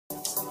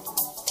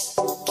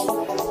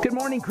good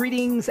morning,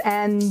 greetings,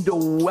 and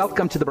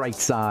welcome to The Bright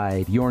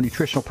Side, your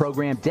nutritional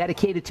program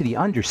dedicated to the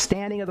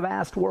understanding of the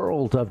vast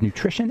world of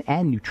nutrition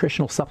and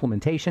nutritional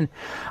supplementation.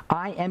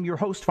 I am your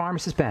host,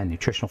 Pharmacist Ben,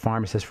 nutritional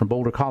pharmacist from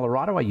Boulder,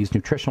 Colorado. I use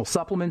nutritional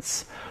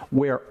supplements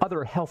where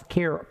other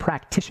healthcare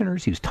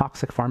practitioners use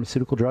toxic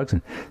pharmaceutical drugs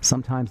and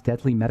sometimes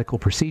deadly medical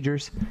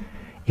procedures.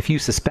 If you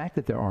suspect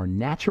that there are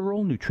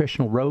natural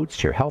nutritional roads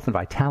to your health and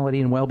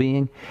vitality and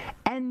well-being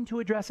and to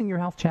addressing your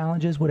health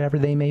challenges, whatever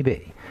they may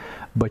be,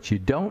 but you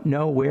don't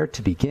know where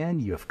to begin,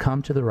 you have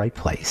come to the right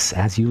place.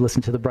 As you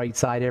listen to The Bright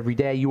Side every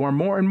day, you are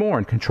more and more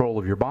in control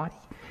of your body.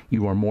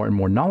 You are more and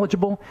more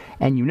knowledgeable,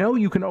 and you know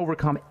you can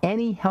overcome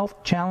any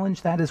health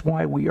challenge. That is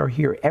why we are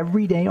here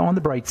every day on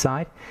The Bright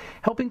Side,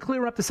 helping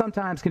clear up the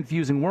sometimes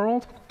confusing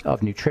world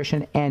of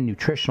nutrition and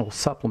nutritional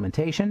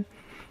supplementation.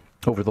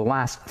 Over the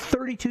last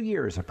 32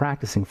 years of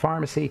practicing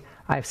pharmacy,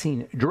 I've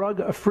seen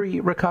drug-free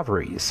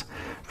recoveries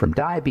from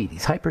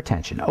diabetes,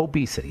 hypertension,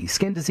 obesity,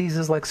 skin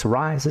diseases like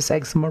psoriasis,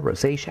 eczema,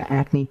 rosacea,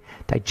 acne,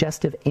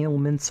 digestive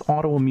ailments,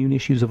 autoimmune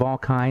issues of all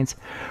kinds.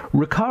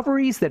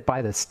 Recoveries that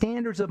by the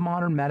standards of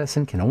modern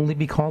medicine can only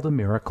be called a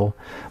miracle.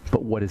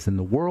 But what is in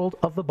the world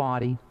of the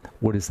body,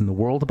 what is in the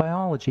world of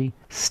biology,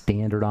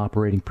 standard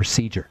operating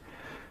procedure.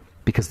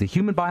 Because the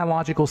human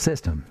biological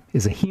system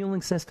is a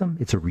healing system,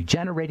 it's a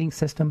regenerating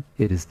system,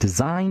 it is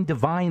designed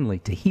divinely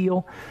to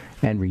heal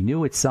and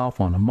renew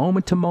itself on a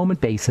moment-to-moment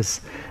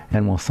basis,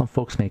 and while some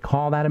folks may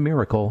call that a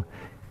miracle,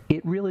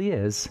 it really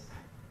is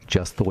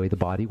just the way the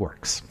body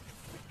works.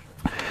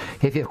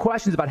 If you have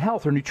questions about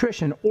health or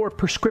nutrition or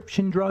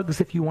prescription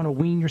drugs, if you want to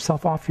wean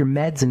yourself off your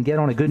meds and get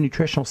on a good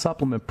nutritional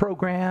supplement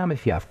program,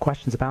 if you have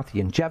questions about the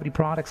longevity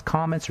products,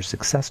 comments, or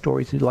success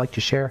stories you'd like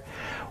to share,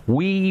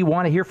 we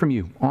want to hear from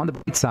you on The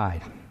Bright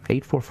Side.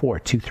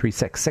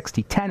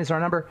 844-236-6010 is our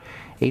number.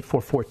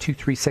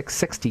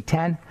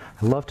 844-236-6010.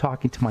 I love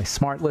talking to my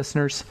smart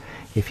listeners.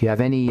 If you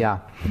have any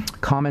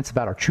comments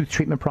about our Truth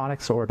Treatment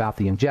products or about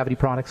the longevity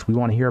products, we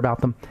want to hear about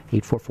them.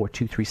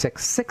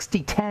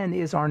 844-236-6010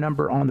 is our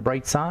number on The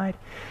Bright Side.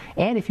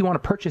 And if you want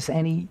to purchase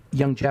any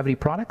longevity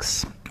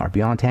products, our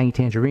Beyond Tangy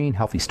Tangerine,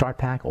 Healthy Start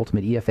Pack,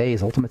 Ultimate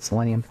EFAs, Ultimate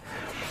Selenium,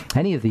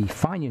 any of the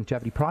fine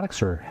longevity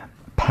products or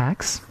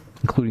packs,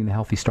 including the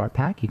Healthy Start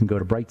Pack, you can go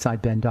to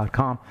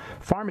brightsideben.com,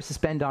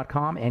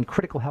 pharmacistben.com, and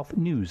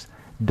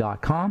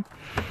criticalhealthnews.com.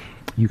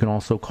 You can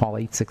also call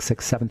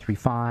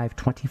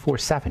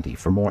 866-735-2470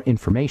 for more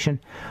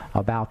information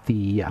about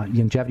the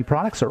longevity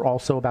products or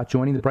also about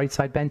joining the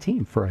Brightside Ben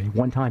team for a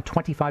one-time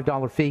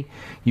 $25 fee.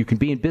 You can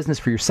be in business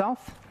for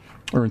yourself,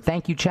 earn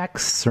thank you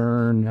checks,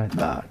 earn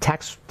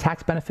tax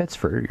benefits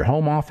for your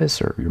home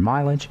office or your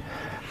mileage,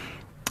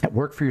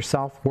 work for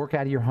yourself, work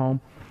out of your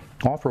home.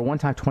 All for a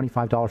one-time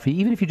 $25 fee.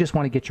 Even if you just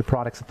want to get your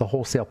products at the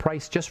wholesale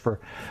price, just for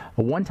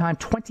a one-time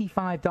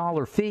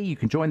 $25 fee, you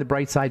can join the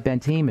Brightside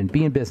Ben team and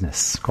be in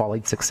business. Call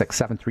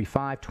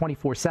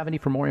 866-735-2470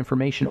 for more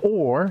information,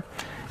 or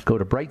go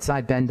to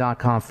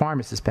brightsideben.com,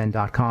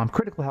 pharmacistben.com,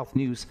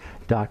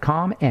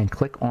 criticalhealthnews.com, and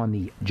click on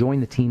the Join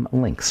the Team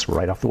links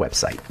right off the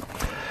website.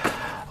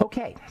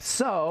 Okay,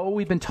 so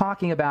we've been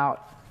talking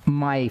about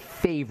my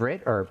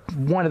favorite, or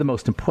one of the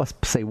most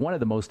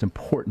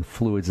important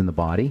fluids in the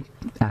body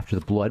after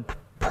the blood,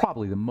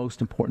 probably the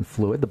most important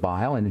fluid, the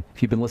bile. And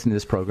if you've been listening to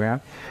this program,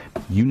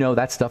 you know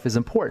that stuff is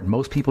important.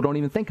 Most people don't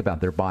even think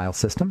about their bile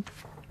system.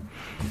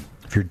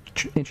 If you're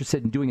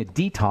interested in doing a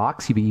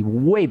detox, you'd be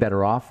way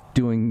better off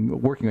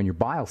working on your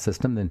bile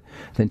system than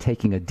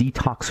taking a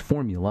detox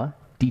formula,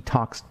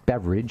 detox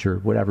beverage, or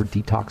whatever,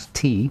 detox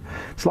tea.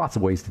 There's lots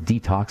of ways to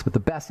detox, but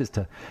the best is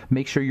to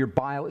make sure your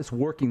bile is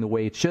working the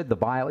way it should. The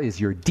bile is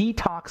your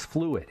detox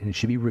fluid, and it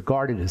should be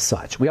regarded as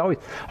such. We always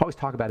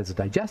talk about it as a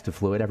digestive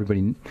fluid.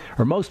 Everybody,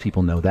 or most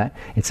people, know that.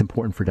 It's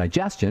important for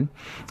digestion,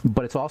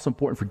 but it's also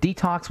important for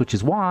detox, which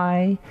is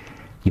why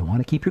you want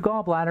to keep your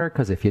gallbladder,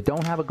 because if you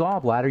don't have a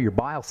gallbladder, your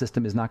bile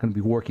system is not going to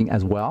be working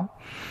as well.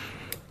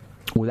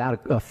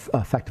 Without an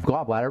effective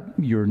gallbladder,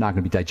 you're not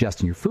going to be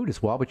digesting your food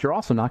as well, but you're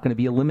also not going to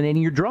be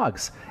eliminating your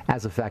drugs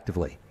as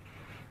effectively.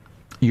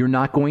 You're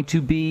not going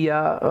to be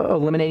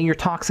eliminating your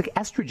toxic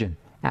estrogen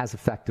as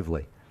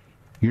effectively.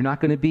 You're not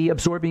going to be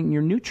absorbing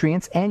your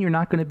nutrients, and you're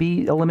not going to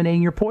be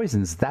eliminating your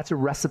poisons. That's a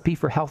recipe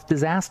for health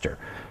disaster.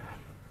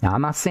 Now,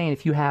 I'm not saying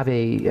if you have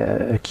a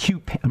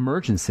acute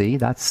emergency,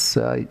 that's,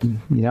 you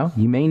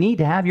may need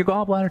to have your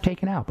gallbladder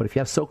taken out. But if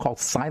you have so-called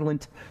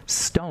silent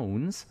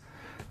stones,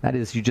 that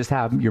is,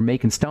 you're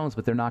making stones,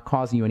 but they're not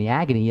causing you any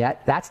agony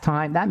yet.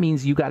 That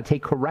means you got to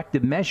take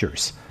corrective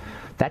measures.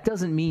 That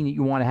doesn't mean that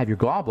you want to have your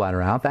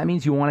gallbladder out. That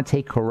means you want to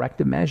take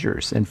corrective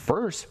measures. And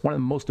first, one of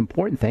the most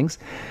important things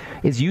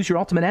is use your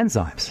ultimate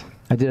enzymes.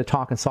 I did a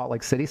talk in Salt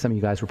Lake City. Some of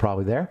you guys were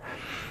probably there.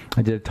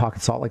 I did a talk in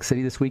Salt Lake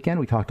City this weekend.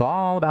 We talked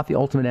all about the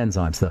ultimate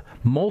enzymes, the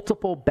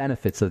multiple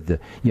benefits of the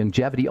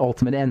longevity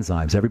ultimate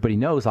enzymes. Everybody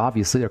knows,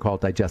 obviously, they're called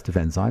digestive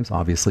enzymes.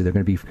 Obviously, they're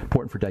going to be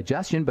important for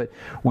digestion, but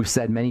we've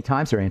said many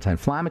times they're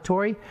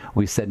anti-inflammatory.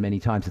 We've said many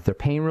times that they're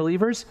pain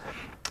relievers.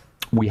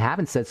 We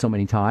haven't said so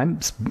many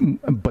times,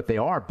 but they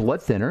are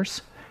blood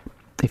thinners.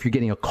 If you're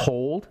getting a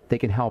cold, they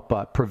can help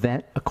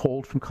prevent a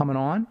cold from coming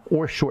on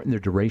or shorten the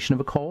duration of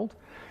a cold.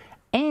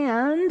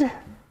 And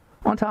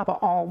on top of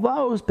all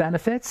those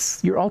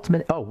benefits, your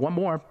ultimate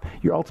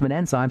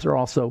enzymes are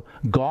also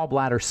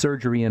gallbladder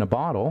surgery in a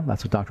bottle.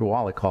 That's what Dr.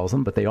 Wallach calls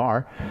them, but they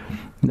are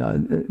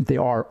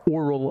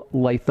oral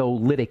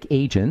litholytic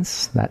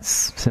agents. That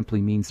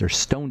simply means they're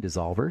stone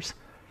dissolvers.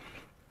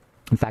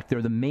 In fact,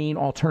 they're the main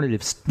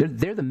alternatives.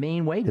 They're the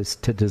main way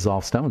to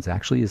dissolve stones,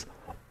 actually, is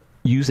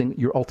using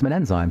your ultimate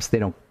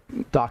enzymes.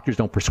 Doctors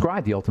don't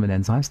prescribe the ultimate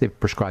enzymes. They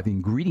prescribe the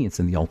ingredients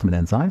in the ultimate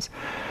enzymes.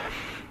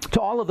 To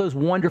all of those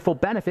wonderful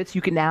benefits,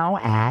 you can now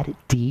add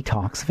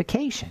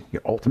detoxification.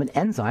 Your ultimate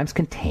enzymes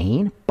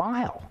contain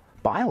bile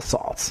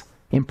salts.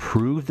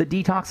 Improve the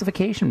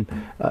detoxification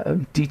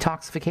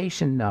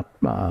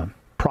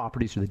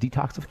properties or the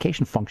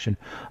detoxification function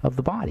of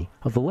the body,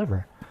 of the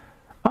liver.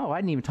 Oh, I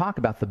didn't even talk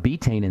about the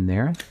betaine in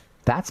there.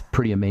 That's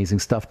pretty amazing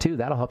stuff, too.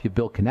 That'll help you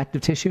build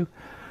connective tissue.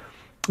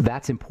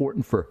 That's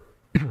important for,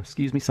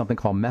 something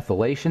called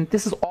methylation.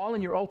 This is all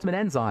in your ultimate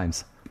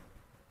enzymes.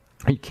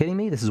 Are you kidding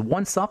me? This is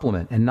one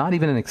supplement, and not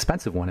even an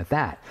expensive one at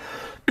that.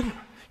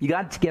 You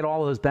got to get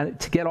all those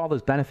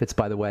benefits,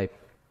 by the way,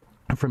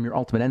 from your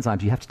ultimate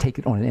enzymes. You have to take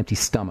it on an empty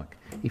stomach.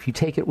 If you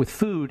take it with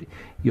food,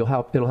 it'll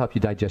help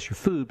you digest your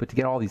food. But to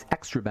get all these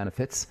extra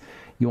benefits,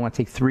 you want to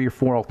take 3 or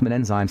 4 ultimate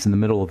enzymes in the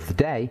middle of the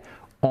day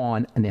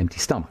on an empty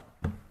stomach.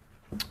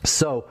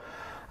 So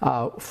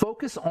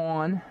focus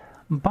on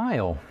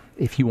bile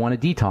if you want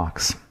to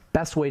detox.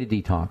 Best way to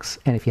detox.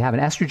 And if you have an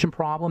estrogen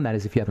problem, that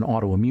is if you have an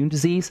autoimmune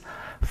disease,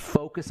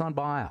 focus on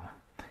bile.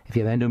 If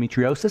you have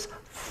endometriosis,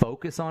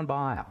 focus on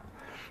bile.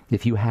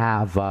 If you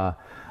have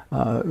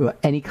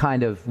any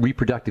kind of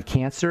reproductive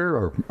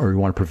cancer or you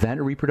want to prevent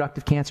a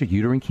reproductive cancer,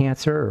 uterine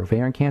cancer or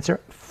ovarian cancer,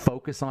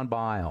 focus on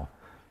bile.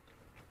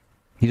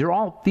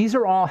 These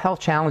are all health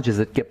challenges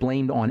that get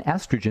blamed on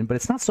estrogen, but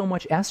it's not so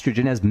much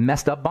estrogen as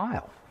messed up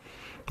bile.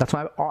 That's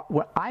why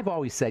I've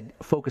always said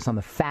focus on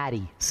the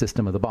fatty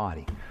system of the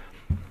body.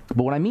 But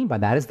what I mean by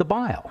that is the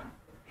bile.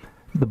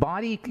 The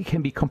body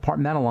can be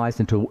compartmentalized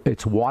into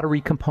its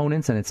watery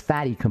components and its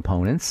fatty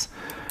components,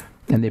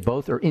 and they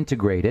both are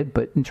integrated.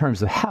 But in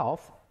terms of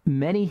health,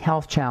 many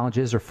health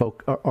challenges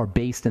are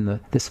based in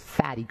this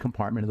fatty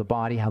compartment of the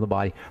body, how the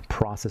body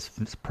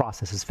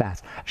processes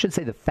fats. I should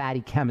say the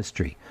fatty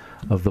chemistry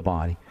of the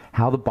body,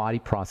 how the body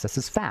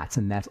processes fats,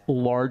 and that's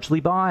largely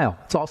bile.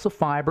 It's also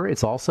fiber.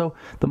 It's also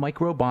the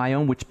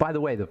microbiome, which, by the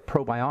way, the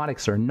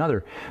probiotics are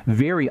another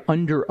very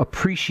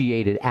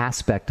underappreciated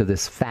aspect of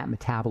this fat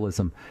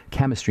metabolism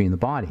chemistry in the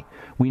body.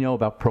 We know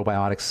about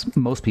probiotics.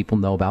 Most people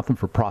know about them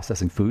for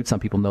processing food. Some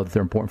people know that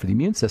they're important for the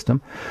immune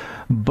system,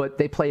 but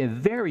they play a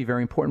very,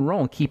 very important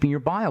role in keeping your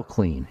bile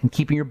clean and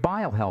keeping your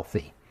bile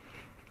healthy.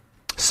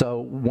 So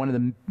one of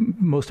the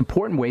most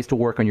important ways to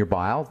work on your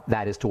bile,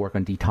 that is to work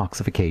on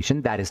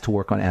detoxification, that is to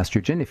work on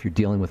estrogen if you're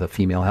dealing with a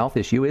female health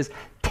issue, is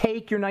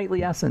take your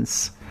nightly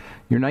essence.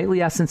 Your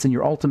nightly essence and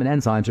your ultimate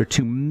enzymes are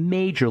 2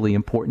 majorly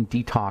important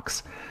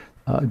detox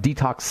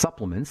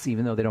supplements.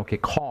 Even though they don't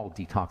get called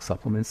detox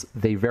supplements,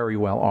 they very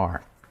well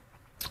are.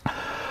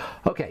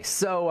 Okay,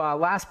 so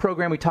last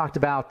program we talked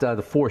about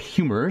the 4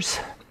 humors.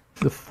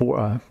 The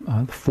four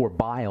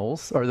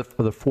biles, or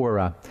the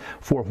four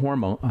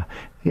hormone. I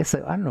guess I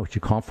don't know what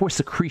you call them. 4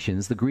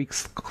 secretions. The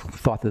Greeks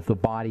thought that the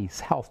body's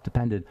health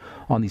depended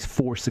on these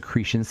 4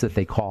 secretions that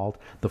they called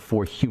the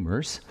 4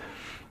 humors.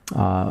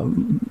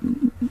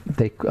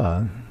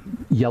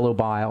 Yellow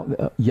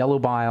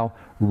bile,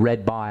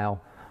 red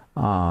bile,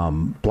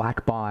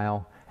 black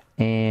bile,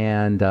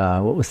 and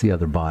what was the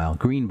other bile?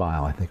 Green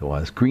bile, I think it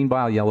was. Green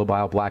bile, yellow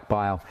bile, black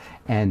bile,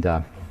 and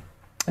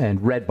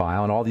red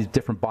bile, and all these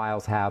different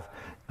biles have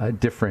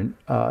different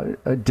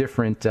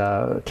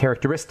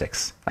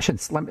characteristics.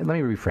 Let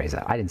me rephrase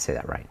that. I didn't say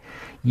that right.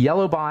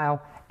 Yellow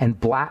bile and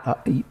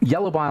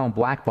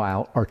black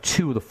bile are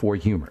 2 of the 4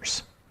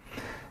 humors.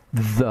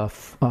 The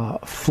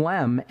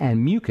phlegm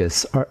and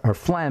mucus, or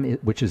phlegm,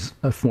 which is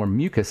a form of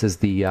mucus, is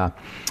the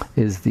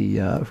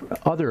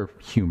other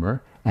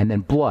humor, and then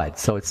blood.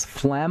 So it's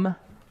phlegm,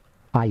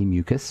 i.e.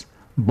 mucus,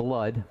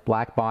 blood,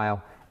 black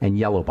bile, and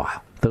yellow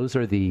bile. Those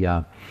are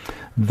the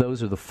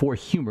 4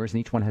 humors, and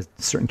each one has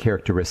certain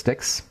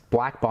characteristics.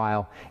 Black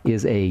bile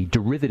is a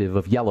derivative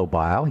of yellow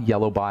bile.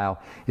 Yellow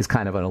bile is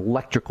kind of an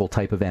electrical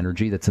type of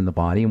energy that's in the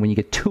body, and when you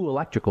get too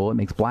electrical, it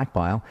makes black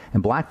bile.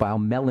 And black bile,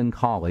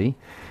 melancholy,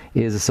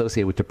 is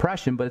associated with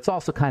depression, but it's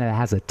also kind of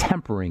has a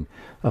tempering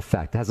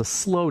effect. It has a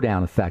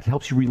slowdown effect. It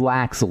helps you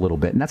relax a little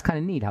bit, and that's kind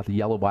of neat how the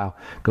yellow bile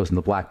goes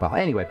into black bile.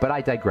 Anyway, but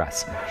I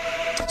digress.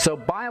 So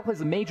bile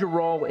plays a major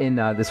role in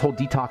this whole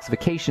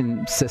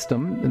detoxification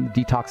system, and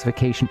the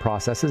detoxification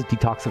processes,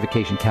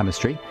 detoxification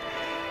chemistry.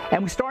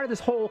 And we started this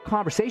whole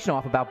conversation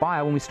off about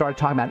bile when we started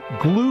talking about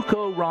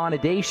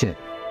glucuronidation.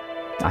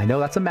 I know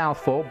that's a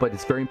mouthful, but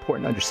it's very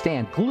important to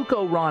understand.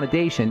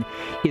 Glucuronidation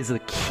is the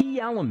key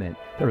element,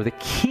 or the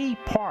key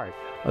part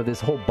of this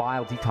whole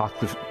bile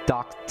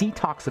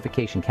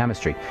detoxification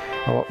chemistry.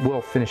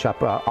 We'll finish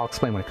up. I'll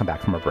explain when I come back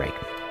from our break.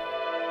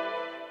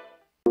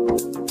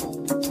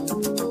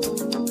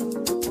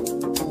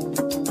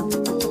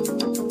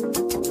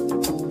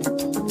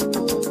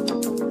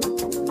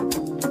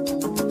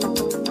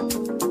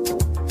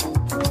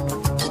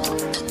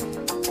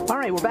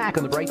 back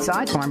on the bright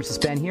side.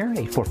 Pharmacist Ben here.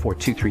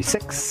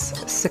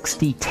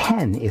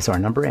 844-236-6010 is our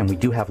number, and we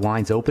do have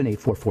lines open,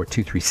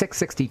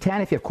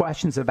 844-236-6010. If you have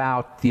questions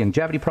about the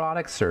longevity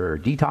products or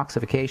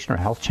detoxification or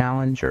health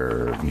challenge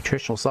or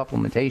nutritional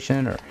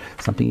supplementation or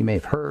something you may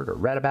have heard or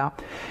read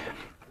about,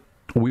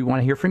 we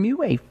want to hear from you.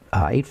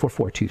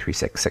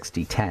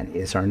 844-236-6010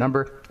 is our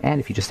number.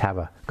 And if you just have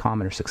a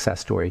comment or success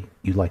story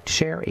you'd like to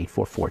share,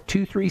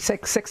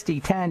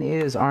 844-236-6010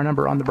 is our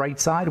number on the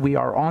bright side. We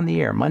are on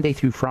the air Monday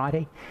through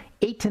Friday,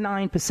 8 to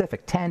 9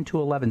 Pacific, 10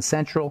 to 11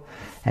 Central,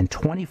 and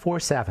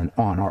 24/7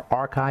 on our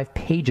archive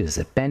pages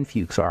at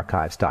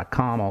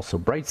benfuchsarchives.com, also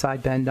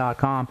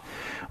brightsideben.com.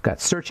 We've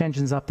got search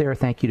engines up there.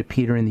 Thank you to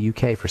Peter in the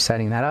UK for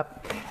setting that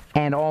up.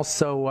 And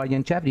also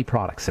longevity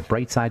products at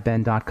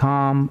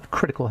brightsideben.com,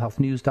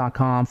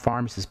 criticalhealthnews.com,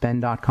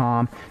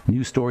 pharmacistben.com,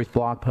 news stories,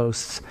 blog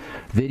posts,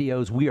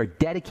 videos. We are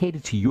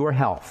dedicated to your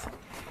health.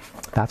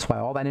 That's why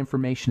all that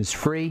information is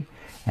free,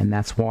 and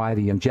that's why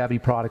the longevity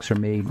products are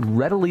made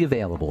readily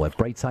available at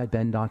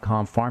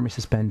brightsideben.com,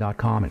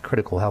 pharmacistben.com, and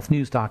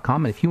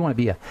criticalhealthnews.com. And if you want to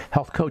be a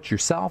health coach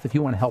yourself, if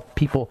you want to help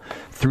people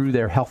through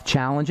their health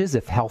challenges,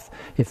 if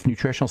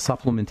nutritional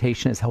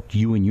supplementation has helped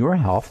you in your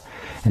health,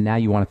 and now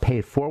you want to pay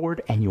it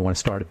forward and you want to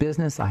start a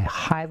business, I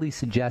highly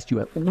suggest you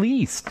at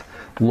least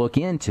look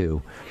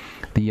into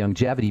the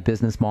longevity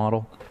business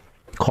model.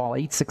 Call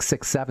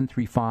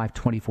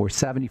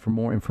 866-735-2470 for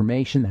more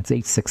information. That's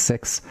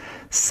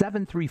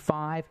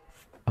 866-735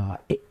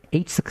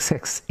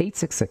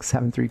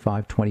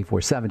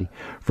 866-735-2470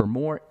 for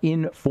more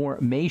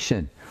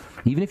information.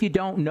 Even if you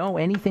don't know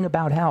anything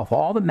about health,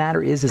 all that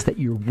matters is that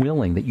you're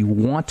willing, that you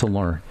want to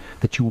learn,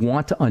 that you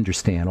want to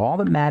understand. All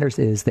that matters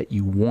is that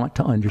you want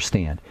to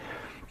understand.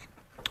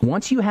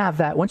 Once you have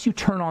that, once you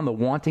turn on the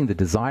wanting, the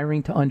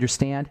desiring to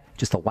understand,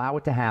 just allow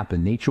it to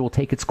happen. Nature will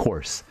take its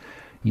course.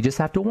 You just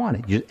have to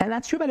want it. And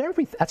that's true about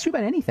everything. That's true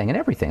about anything and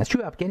everything. That's true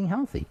about getting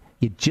healthy.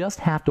 You just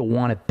have to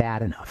want it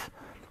bad enough.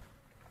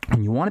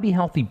 When you want to be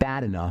healthy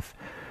bad enough,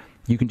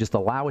 you can just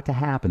allow it to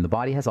happen. The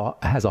body has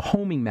a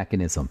homing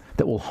mechanism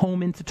that will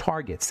home into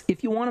targets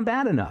if you want them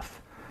bad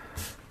enough.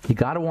 You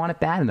got to want it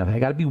bad enough. You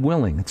got to be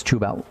willing. It's true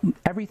about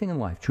everything in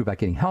life. It's true about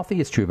getting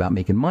healthy. It's true about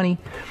making money.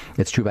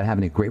 It's true about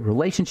having a great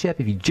relationship.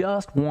 If you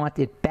just want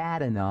it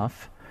bad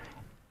enough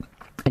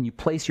and you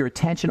place your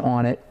attention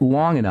on it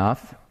long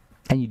enough,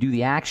 and you do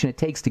the action it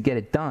takes to get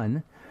it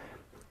done,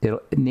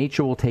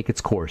 nature will take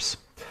its course.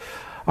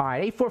 All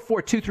right,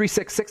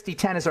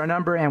 844-236-6010 is our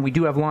number, and we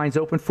do have lines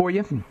open for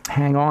you.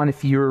 Hang on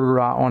if you're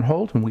on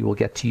hold, and we will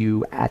get to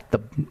you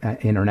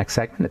in our next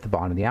segment at the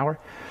bottom of the hour.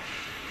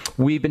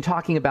 We've been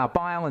talking about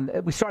bile, and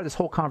we started this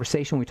whole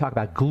conversation when we talk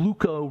about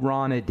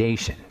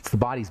glucuronidation. It's the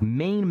body's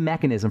main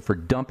mechanism for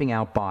dumping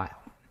out bile.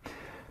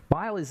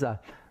 Bile does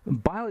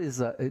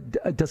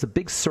a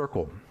big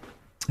circle.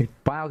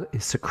 Bile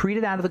is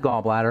secreted out of the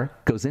gallbladder,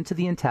 goes into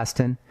the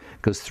intestine,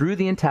 goes through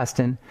the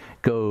intestine,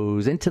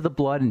 goes into the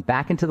blood and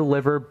back into the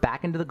liver,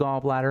 back into the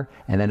gallbladder,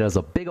 and then does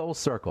a big old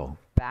circle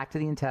back to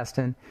the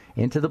intestine,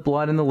 into the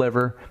blood and the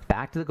liver,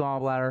 back to the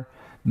gallbladder,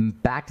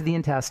 back to the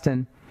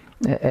intestine,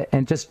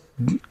 and just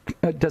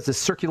does a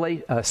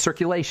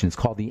circulation. It's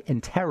called the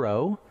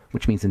entero,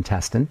 which means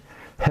intestine,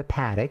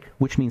 hepatic,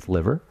 which means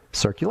liver,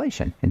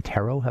 circulation.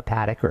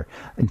 Enterohepatic or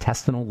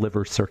intestinal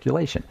liver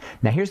circulation.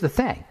 Now here's the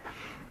thing.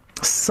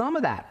 Some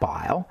of that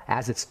bile,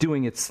 as it's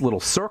doing its little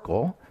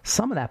circle,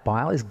 some of that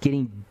bile is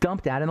getting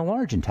dumped out in the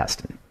large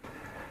intestine.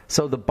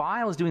 So the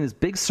bile is doing this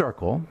big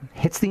circle,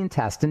 hits the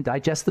intestine,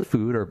 digests the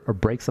food or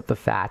breaks up the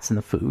fats in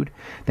the food,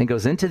 then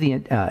goes into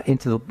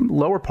the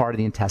lower part of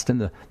the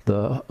intestine,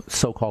 the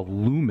so-called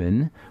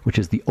lumen, which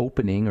is the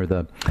opening or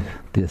the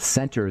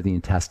center of the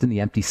intestine,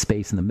 the empty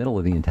space in the middle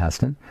of the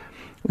intestine,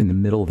 in the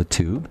middle of the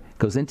tube,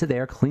 goes into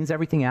there, cleans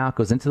everything out,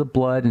 goes into the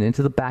blood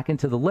and back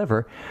into the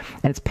liver,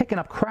 and it's picking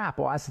up crap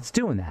as it's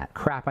doing that.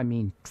 Crap, I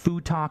mean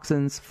food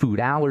toxins, food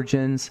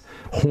allergens,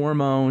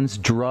 hormones,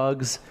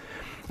 drugs.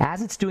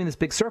 As it's doing this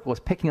big circle, it's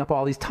picking up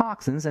all these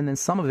toxins, and then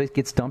some of it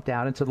gets dumped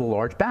out into the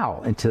large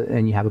bowel,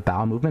 and you have a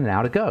bowel movement, and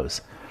out it goes.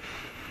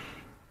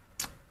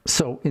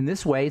 So in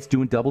this way, it's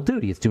doing double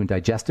duty. It's doing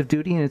digestive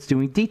duty, and it's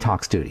doing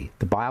detox duty.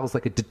 The bile is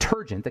like a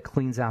detergent that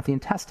cleans out the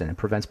intestine and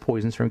prevents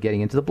poisons from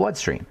getting into the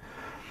bloodstream.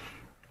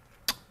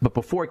 But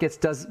before it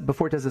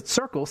does its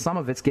circle, some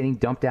of it's getting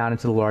dumped out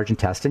into the large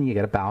intestine. You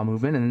get a bowel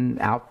movement, and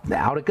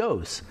out it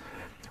goes.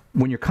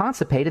 When you're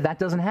constipated, that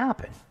doesn't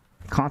happen.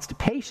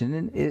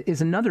 Constipation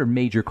is another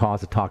major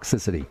cause of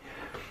toxicity.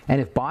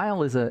 And if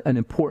bile is an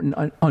important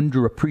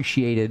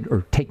underappreciated,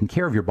 or taking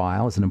care of your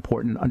bile is an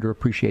important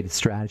underappreciated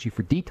strategy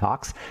for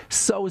detox,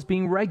 so is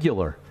being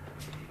regular.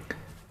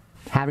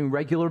 Having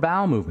regular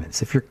bowel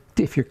movements. If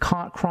you're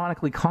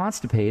chronically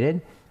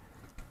constipated,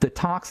 the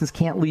toxins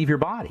can't leave your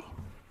body.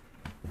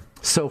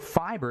 So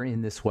fiber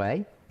in this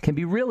way can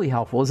be really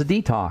helpful as a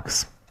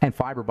detox. And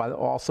fiber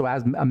also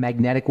has a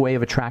magnetic way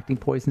of attracting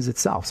poisons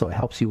itself. So it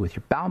helps you with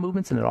your bowel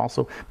movements, and it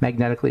also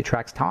magnetically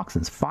attracts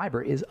toxins.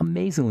 Fiber is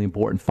amazingly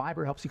important.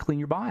 Fiber helps you clean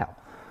your bile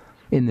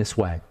in this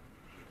way.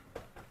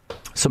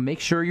 So make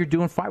sure you're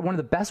doing fiber. One of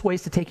the best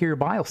ways to take care of your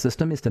bile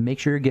system is to make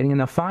sure you're getting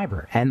enough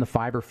fiber. And the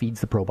fiber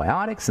feeds the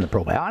probiotics, and the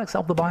probiotics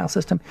help the bile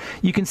system.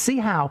 You can see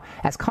how,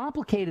 as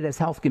complicated as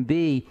health can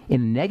be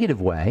in a negative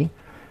way,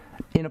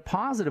 in a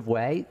positive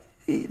way,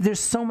 there's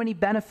so many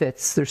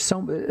benefits. There's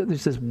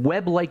this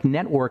web-like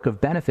network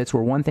of benefits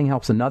where one thing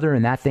helps another,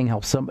 and that thing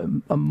helps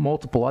some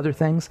multiple other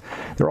things.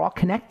 They're all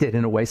connected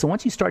in a way. So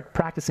once you start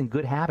practicing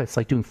good habits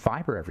like doing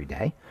fiber every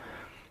day,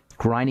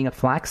 grinding up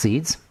flax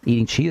seeds,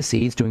 eating chia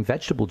seeds, doing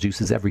vegetable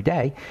juices every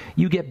day,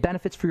 you get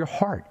benefits for your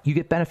heart. You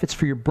get benefits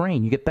for your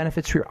brain. You get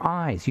benefits for your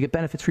eyes. You get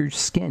benefits for your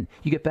skin.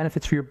 You get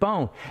benefits for your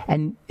bone.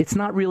 And it's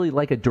not really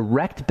like a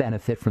direct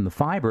benefit from the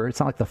fiber. It's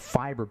not like the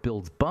fiber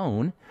builds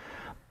bone,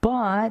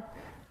 but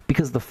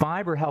because the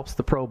fiber helps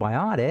the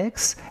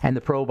probiotics, and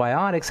the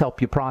probiotics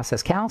help you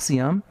process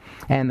calcium,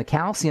 and the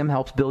calcium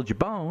helps build your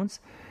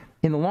bones,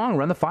 in the long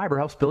run, the fiber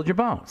helps build your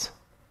bones.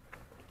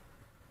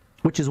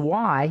 Which is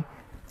why,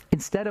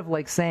 instead of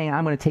like saying,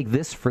 I'm going to take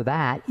this for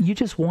that, you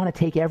just want to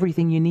take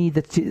everything you need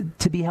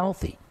to be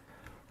healthy.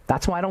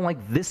 That's why I don't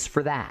like this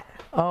for that.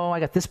 Oh, I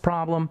got this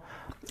problem.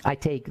 I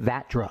take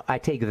that drug. I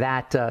take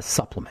that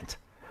supplement.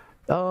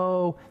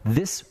 Oh,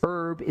 this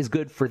herb is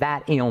good for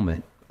that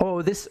ailment.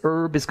 Oh, this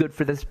herb is good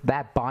for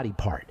that body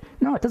part.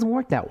 No, it doesn't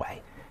work that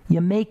way. You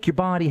make your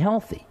body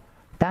healthy.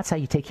 That's how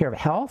you take care of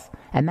health,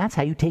 and that's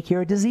how you take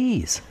care of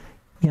disease.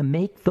 You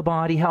make the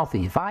body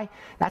healthy.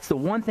 That's the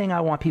one thing I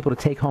want people to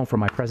take home from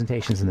my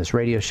presentations in this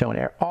radio show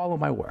and all of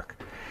my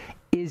work,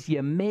 is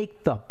you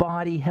make the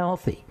body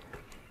healthy.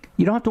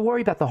 You don't have to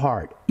worry about the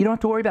heart. You don't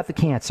have to worry about the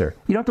cancer.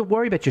 You don't have to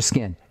worry about your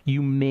skin.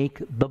 You make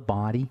the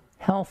body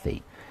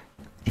healthy.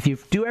 If you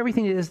do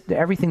everything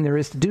there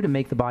is to do to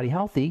make the body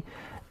healthy,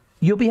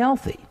 you'll be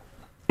healthy.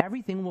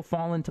 Everything will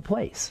fall into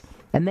place.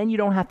 And then you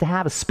don't have to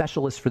have a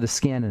specialist for the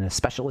skin, and a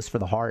specialist for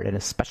the heart, and a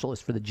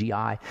specialist for the GI,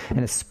 and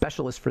a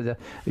specialist for the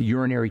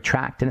urinary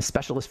tract, and a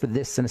specialist for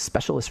this, and a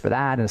specialist for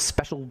that, and a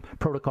special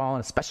protocol,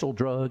 and a special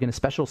drug, and a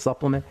special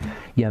supplement.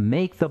 You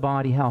make the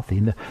body healthy.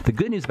 And the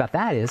good news about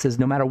that is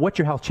no matter what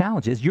your health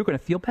challenge is, you're going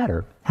to feel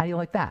better. How do you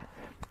like that?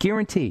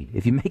 Guaranteed.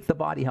 If you make the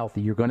body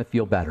healthy, you're going to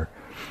feel better.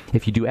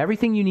 If you do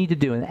everything you need to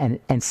do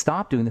and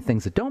stop doing the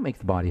things that don't make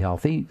the body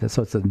healthy,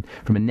 so it's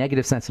from a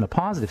negative sense and a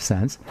positive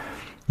sense,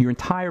 your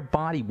entire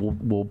body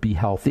will be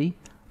healthy.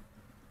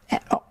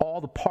 All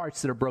the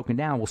parts that are broken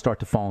down will start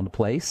to fall into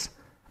place,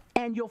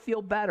 and you'll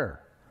feel better.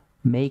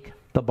 Make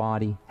the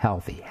body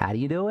healthy. How do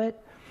you do it?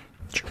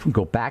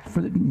 Go back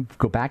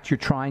to your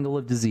triangle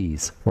of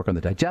disease. Work on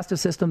the digestive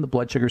system, the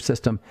blood sugar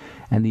system,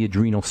 and the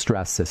adrenal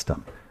stress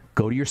system.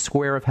 Go to your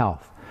square of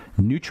health.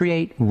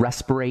 Nutriate,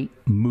 respirate,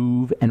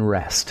 move, and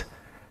rest.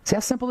 See how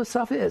simple this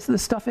stuff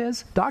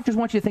is? Doctors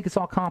want you to think it's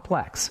all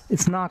complex.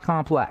 It's not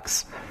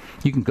complex.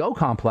 You can go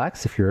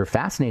complex if you're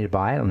fascinated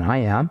by it, and I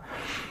am.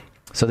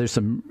 So there's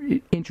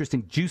some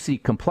interesting, juicy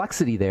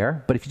complexity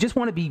there. But if you just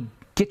want to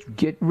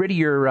get rid of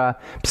your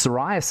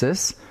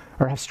psoriasis,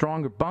 or have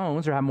stronger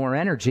bones, or have more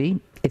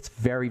energy, it's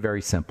very,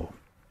 very simple.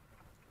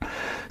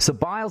 So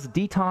bile's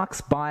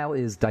detox. Bile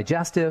is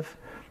digestive.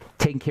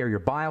 Taking care of your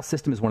bile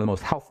system is one of the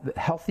most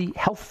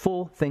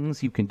healthful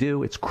things you can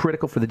do. It's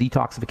critical for the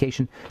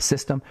detoxification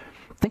system.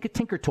 Think of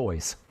Tinker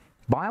Toys.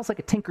 Bile's like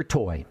a Tinker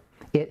Toy.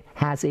 It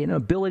has an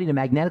ability to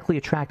magnetically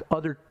attract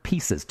other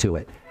pieces to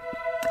it,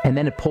 and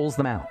then it pulls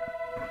them out.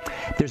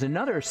 There's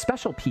another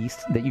special piece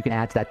that you can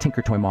add to that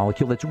Tinker Toy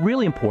molecule that's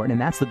really important,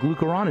 and that's the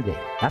glucuronidase.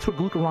 That's where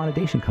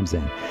glucuronidation comes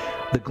in.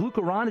 The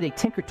glucuronidase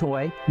Tinker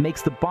Toy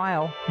makes the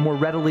bile more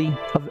readily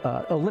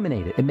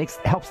eliminated. It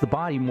helps the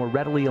body more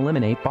readily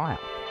eliminate bile.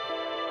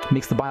 It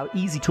makes the bile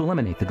easy to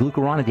eliminate. The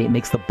glucuronidase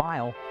makes the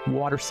bile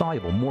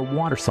water-soluble, more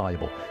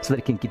water-soluble, so that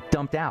it can get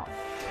dumped out.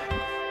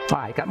 All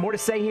right, got more to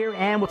say here,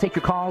 and we'll take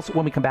your calls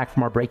when we come back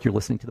from our break. You're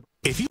listening to the...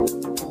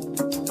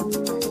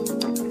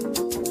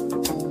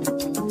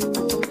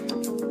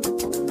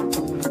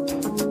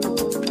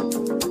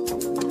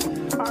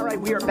 All right,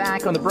 we are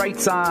back on the bright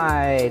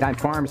side. I'm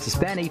Pharmacist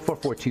Ben.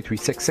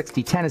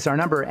 844-236-6010 is our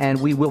number, and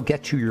we will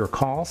get to your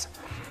calls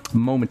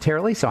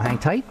momentarily, so hang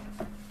tight.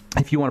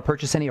 If you want to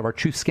purchase any of our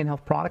Truth Skin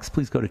Health products,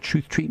 please go to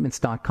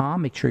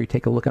truthtreatments.com. Make sure you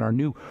take a look at our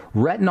new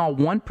Retinol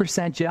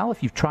 1% gel.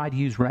 If you've tried to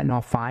use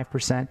Retinol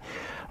 5%,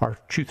 our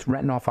Truth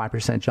Retinol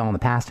 5% gel in the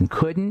past and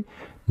couldn't,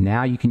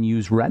 now you can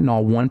use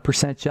Retinol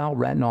 1% gel.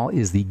 Retinol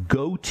is the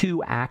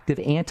go-to active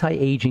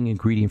anti-aging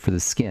ingredient for the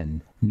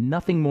skin.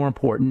 Nothing more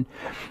important,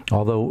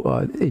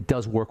 although it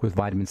does work with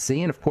vitamin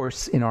C. And, of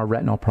course, in our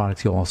retinol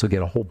products, you'll also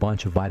get a whole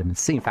bunch of vitamin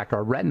C. In fact,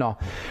 our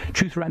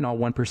Truth Retinol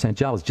 1%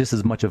 gel is just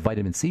as much a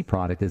vitamin C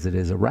product as it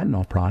is a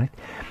retinol product.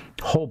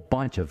 A whole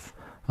bunch of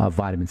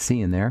vitamin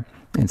C in there.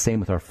 And same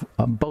with our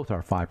both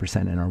our 5%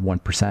 and our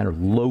 1% are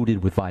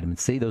loaded with vitamin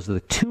C. Those are the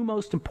two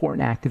most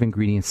important active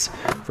ingredients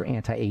for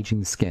anti-aging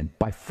the skin.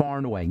 By far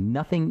and away,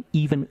 nothing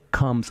even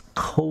comes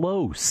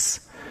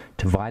close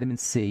to vitamin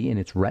C in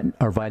its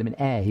or vitamin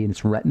A in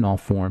its retinol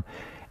form,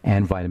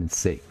 and vitamin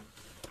C.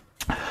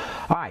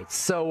 All All right,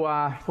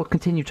 so we'll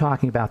continue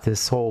talking about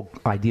this whole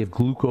idea of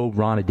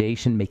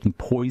glucuronidation, making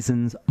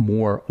poisons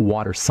more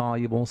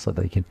water-soluble so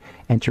they can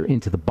enter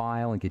into the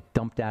bile and get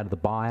dumped out of the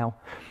bile.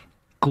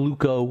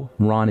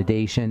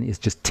 Glucuronidation is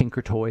just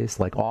tinker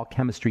toys, like all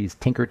chemistry is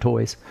tinker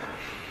toys.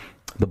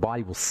 The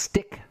body will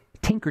stick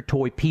tinker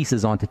toy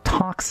pieces onto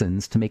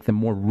toxins to make them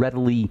more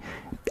readily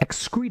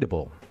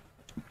excretable.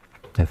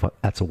 If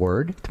that's a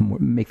word, to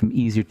make them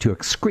easier to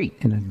excrete.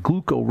 And a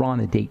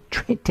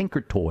glucuronidate tinker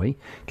toy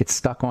gets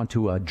stuck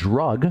onto a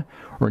drug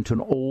or into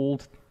an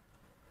old,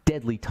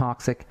 deadly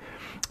toxic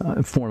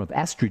form of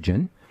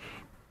estrogen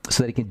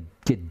so that it can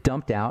get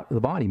dumped out of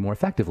the body more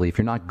effectively. If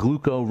you're not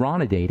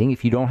glucuronidating,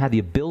 if you don't have the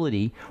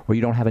ability or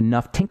you don't have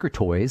enough tinker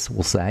toys,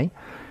 we'll say,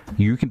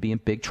 you can be in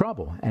big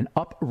trouble. And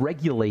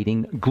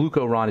upregulating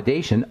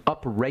glucuronidation,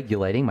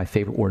 upregulating, my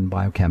favorite word in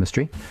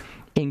biochemistry,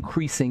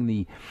 increasing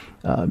the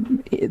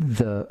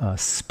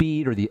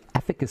speed or the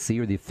efficacy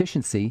or the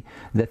efficiency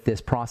that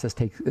this process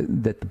takes,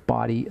 that the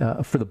body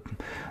to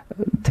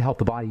help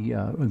the body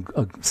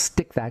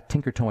stick that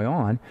tinker toy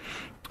on,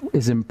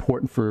 is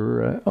important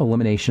for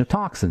elimination of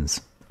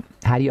toxins.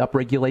 How do you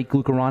upregulate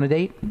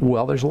glucuronidate?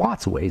 Well, there's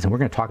lots of ways, and we're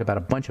going to talk about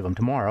a bunch of them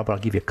tomorrow, but I'll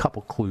give you a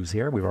couple clues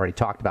here. We've already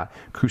talked about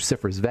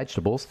cruciferous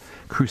vegetables.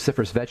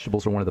 Cruciferous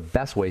vegetables are one of the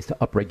best ways to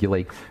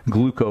upregulate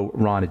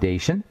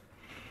glucuronidation.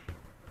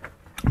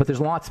 But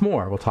there's lots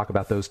more. We'll talk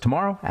about those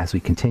tomorrow as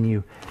we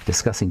continue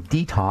discussing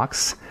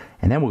detox.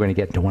 And then we're going to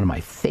get into one of my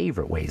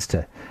favorite ways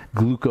to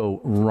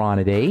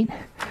glucuronidate.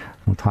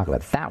 We'll talk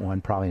about that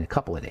one probably in a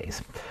couple of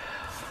days.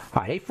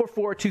 All right,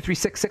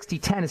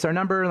 844-236-6010 is our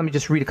number. Let me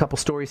just read a couple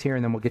stories here,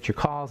 and then we'll get your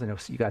calls. I know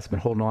you guys have been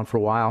holding on for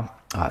a while.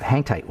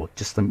 Hang tight.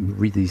 Let me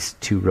read these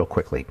two real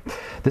quickly.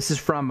 This is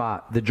from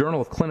the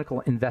Journal of Clinical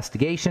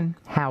Investigation,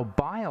 How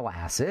Bile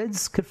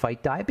Acids Could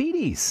Fight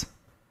Diabetes.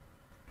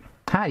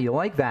 How do you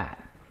like that?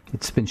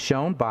 It's been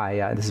shown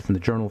by, this is from the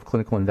Journal of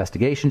Clinical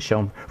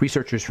Investigation,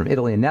 researchers from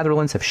Italy and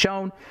Netherlands have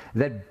shown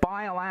that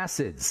bile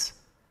acids,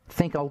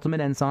 think ultimate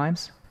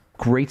enzymes,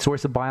 great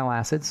source of bile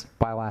acids.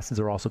 Bile acids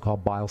are also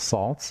called bile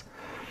salts.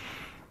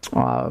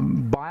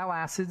 Bile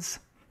acids,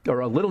 or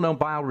a little-known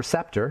bile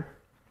receptor,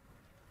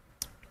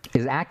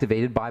 is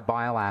activated by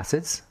bile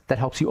acids that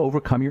helps you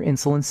overcome your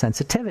insulin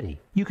sensitivity.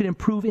 You can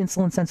improve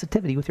insulin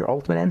sensitivity with your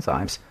ultimate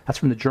enzymes. That's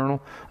from the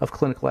Journal of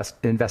Clinical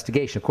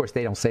Investigation. Of course,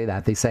 they don't say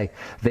that. They say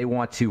they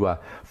want to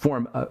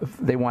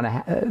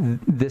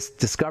this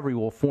discovery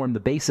will form the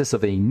basis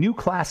of a new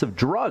class of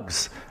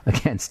drugs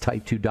against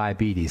type 2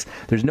 diabetes.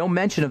 There's no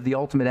mention of the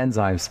ultimate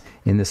enzymes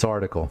in this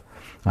article,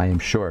 I am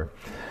sure.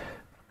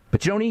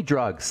 But you don't need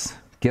drugs.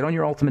 Get on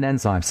your ultimate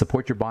enzymes.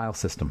 Support your bile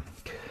system.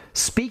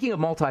 Speaking of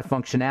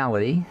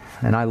multifunctionality,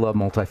 and I love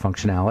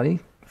multifunctionality,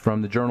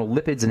 from the journal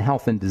Lipids and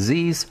Health and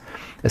Disease,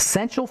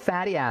 essential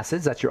fatty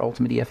acids, that's your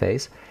ultimate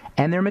EFAs,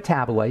 and their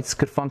metabolites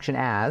could function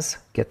as,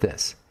 get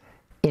this,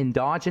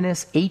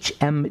 endogenous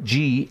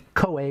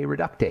HMG-CoA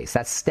reductase.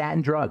 That's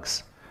statin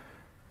drugs.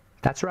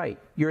 That's right.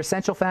 Your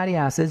essential fatty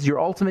acids, your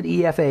ultimate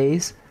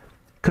EFAs,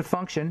 could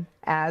function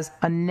as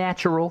a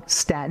natural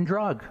statin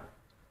drug.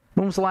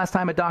 When was the last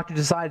time a doctor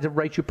decided to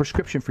write you a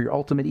prescription for your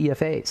ultimate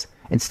EFAs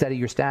instead of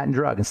your statin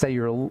drug, instead of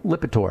your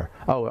Lipitor?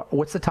 Oh,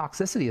 what's the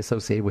toxicity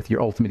associated with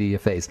your ultimate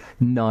EFAs?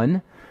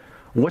 None.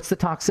 What's the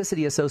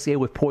toxicity associated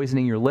with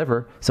poisoning your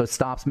liver so it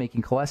stops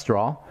making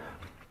cholesterol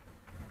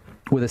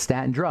with a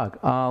statin drug?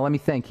 Let me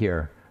think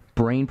here.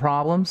 Brain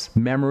problems,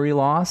 memory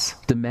loss,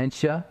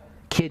 dementia,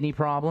 kidney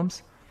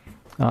problems.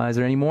 Is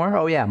there any more?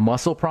 Oh, yeah,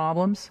 muscle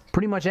problems.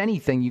 Pretty much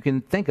anything you can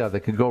think of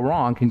that could go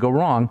wrong can go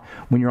wrong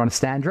when you're on a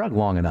statin drug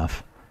long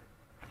enough.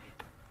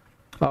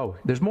 Oh,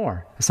 there's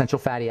more. Essential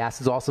fatty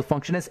acids also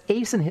function as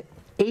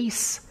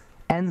ACE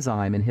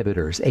enzyme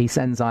inhibitors. ACE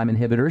enzyme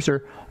inhibitors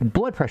are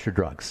blood pressure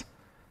drugs.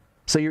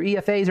 So your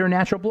EFAs are a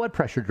natural blood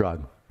pressure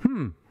drug.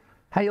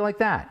 How do you like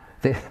that?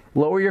 They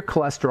lower your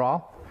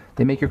cholesterol.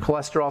 They make your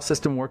cholesterol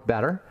system work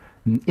better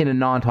in a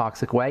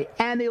non-toxic way,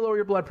 and they lower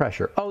your blood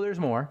pressure. Oh, there's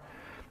more.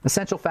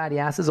 Essential fatty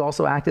acids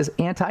also act as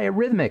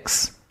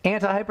antiarrhythmics,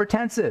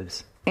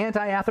 antihypertensives,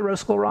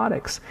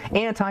 anti-atherosclerotics,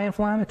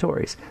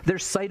 anti-inflammatories. They're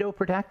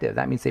cytoprotective.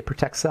 That means they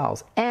protect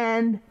cells.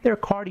 And they're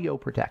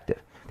cardioprotective.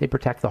 They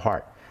protect the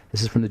heart.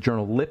 This is from the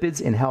journal Lipids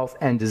in Health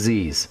and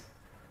Disease.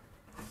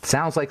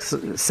 Sounds like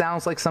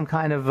some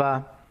kind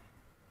of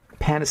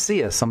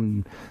panacea,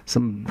 some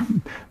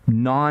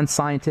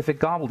non-scientific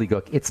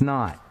gobbledygook. It's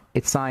not.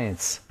 It's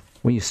science.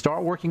 When you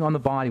start working on the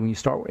body, when you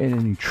start in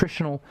a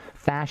nutritional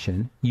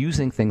fashion,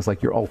 using things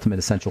like your ultimate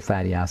essential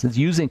fatty acids,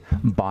 using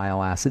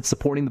bile acids,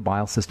 supporting the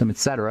bile system,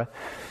 etc.,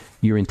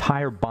 your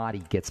entire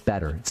body gets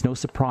better. It's no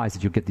surprise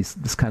that you'll get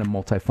this kind of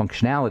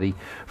multifunctionality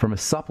from a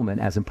supplement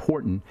as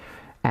important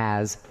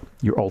as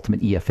your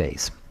ultimate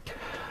EFAs.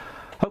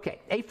 Okay,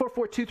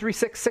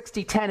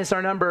 844-236-6010 is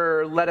our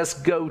number. Let us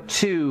go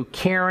to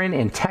Karen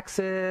in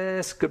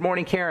Texas. Good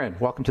morning, Karen.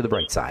 Welcome to The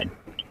Bright Side.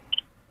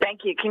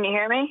 Thank you. Can you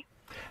hear me?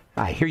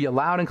 I hear you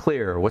loud and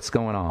clear. What's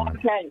going on?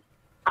 Okay.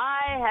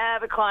 I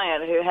have a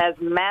client who has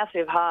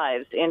massive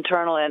hives,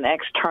 internal and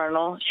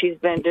external. She's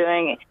been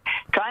doing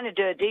trying to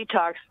do a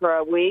detox for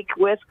a week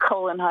with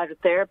colon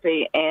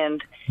hydrotherapy,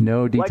 and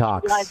no what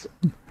detox.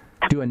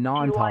 Do a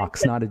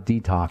non-tox, not a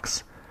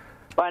detox.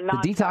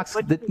 The detox,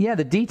 the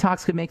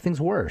detox could make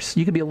things worse.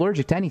 You could be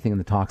allergic to anything in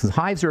the toxins.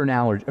 Hives are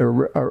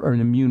an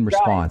immune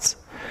response.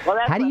 Right. Well,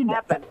 that's what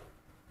happened.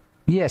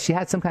 Yeah, she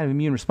had some kind of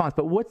immune response.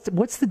 But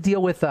what's the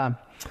deal with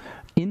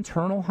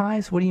internal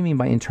hives? What do you mean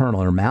by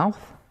internal? Her mouth?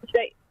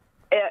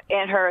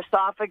 In her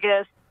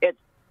esophagus,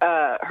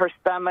 her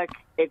stomach.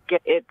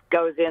 It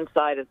goes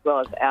inside as well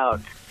as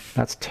out.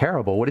 That's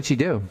terrible. What did she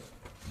do?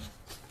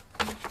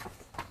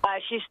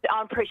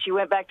 She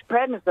went back to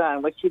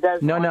prednisone, which she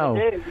doesn't want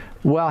to do.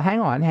 Well, hang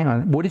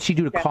on. What did she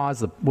do to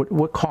cause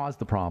what caused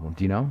the problem?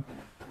 Do you know?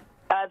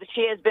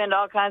 She has been to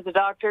all kinds of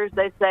doctors.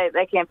 They say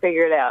they can't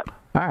figure it out.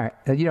 All right.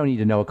 You don't need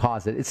to know what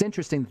caused it. It's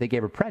interesting that they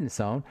gave her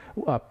prednisone.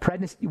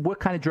 What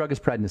kind of drug is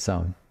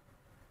prednisone?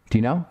 Do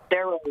you know?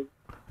 Steroid.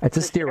 It's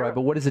a steroid,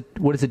 but what does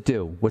it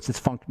do? What's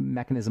its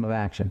mechanism of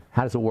action?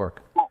 How does it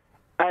work?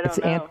 I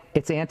don't know.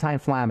 It's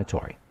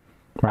anti-inflammatory,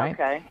 right?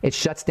 Okay. It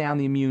shuts down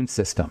the immune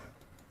system,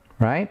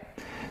 right?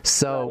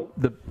 So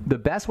the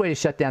best way to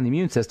shut down the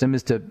immune system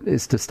is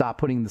to stop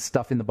putting the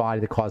stuff in the body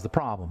that caused the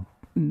problem.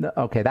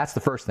 Okay, that's the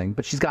first thing.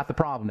 But she's got the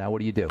problem now. What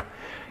do you do?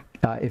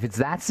 If it's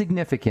that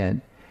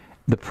significant,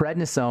 the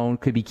prednisone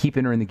could be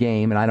keeping her in the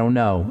game, and I don't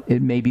know.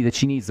 It may be that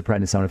she needs the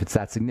prednisone if it's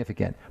that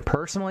significant.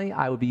 Personally,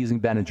 I would be using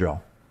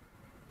Benadryl.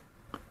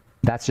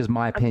 That's just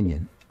my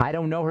opinion. I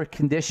don't know her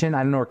condition.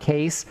 I don't know her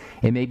case.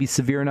 It may be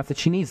severe enough that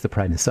she needs the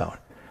prednisone.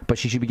 But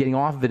she should be getting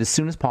off of it as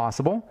soon as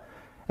possible.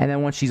 And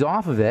then once she's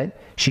off of it,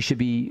 she should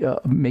be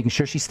making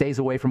sure she stays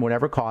away from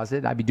whatever caused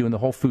it. I'd be doing the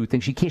whole food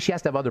thing. She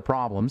has to have other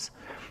problems.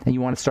 And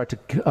you want to start to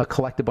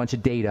collect a bunch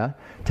of data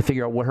to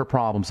figure out what her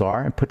problems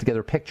are and put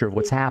together a picture of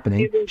what's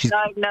happening. She's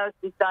diagnosed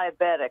as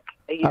diabetic.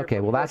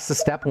 Okay, well, that's the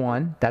step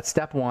one. That's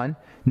step one.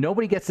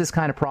 Nobody gets this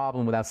kind of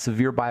problem without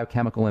severe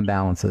biochemical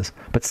imbalances.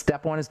 But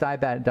step one is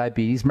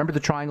diabetes. Remember the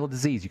triangle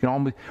disease. You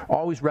can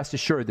always rest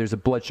assured there's a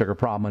blood sugar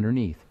problem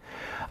underneath.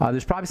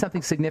 There's probably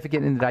something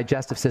significant in the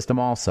digestive system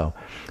also.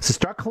 So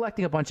start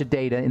collecting a bunch of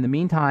data. In the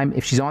meantime,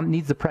 if she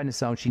needs the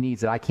prednisone, she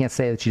needs it. I can't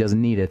say that she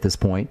doesn't need it at this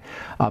point.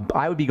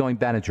 I would be going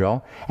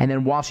Benadryl. And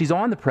then while she's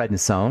on the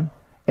prednisone,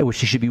 which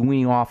she should be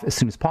weaning off as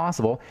soon as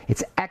possible,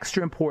 it's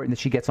extra important that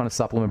she gets on a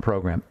supplement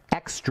program.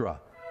 Extra.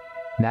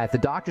 Now, if the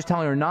doctor's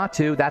telling her not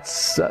to,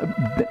 that's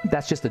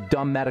just a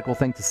dumb medical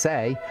thing to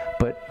say,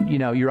 but,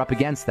 you're up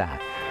against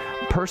that.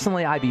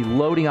 Personally, I'd be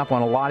loading up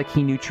on a lot of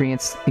key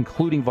nutrients,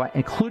 including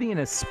and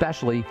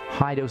especially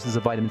high doses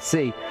of vitamin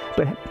C.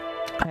 But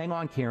hang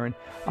on, Karen.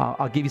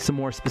 I'll give you some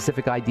more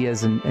specific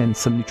ideas and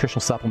some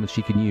nutritional supplements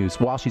she can use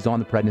while she's on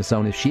the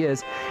prednisone, if she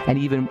is, and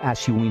even as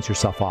she weans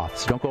herself off.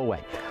 So don't go away.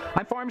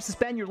 I'm Pharmacist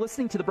Ben. You're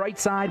listening to The Bright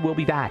Side. We'll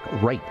be back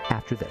right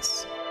after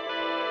this.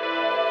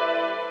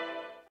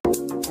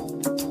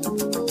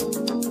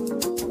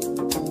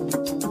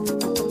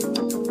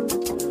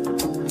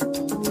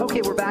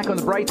 Okay, we're back on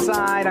The Bright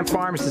Side. I'm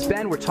Pharmacist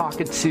Ben. We're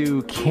talking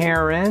to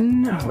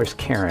Karen. Where's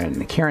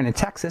Karen? Karen in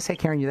Texas. Hey,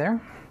 Karen, you there?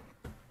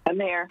 I'm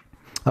there.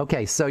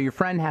 Okay, so your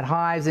friend had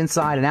hives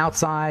inside and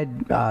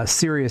outside,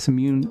 serious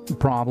immune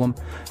problem.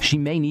 She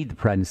may need the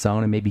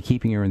prednisone and may be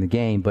keeping her in the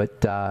game,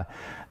 but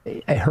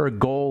her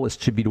goal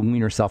should be to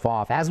wean herself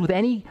off. As with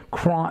any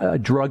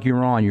drug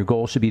you're on, your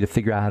goal should be to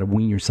figure out how to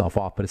wean yourself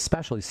off, but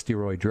especially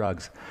steroid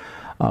drugs,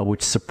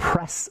 which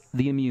suppress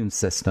the immune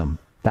system.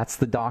 That's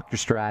the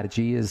doctor's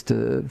strategy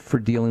for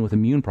dealing with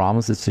immune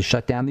problems, is to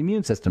shut down the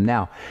immune system.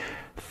 Now,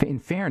 in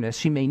fairness,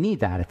 she may need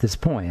that at this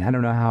point. I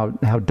don't know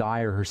how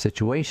dire her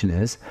situation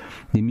is.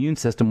 The immune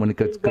system, when it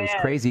goes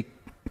crazy,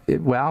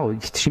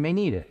 she may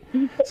need it.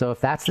 So if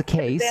that's the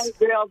case...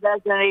 Benadryl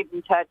doesn't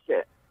even touch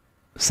it.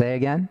 Say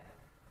again?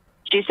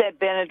 She said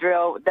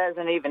Benadryl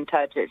doesn't even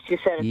touch it. She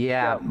said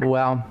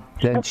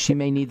it's then she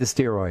may need the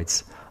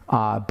steroids.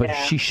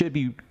 She should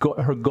be...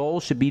 Her goal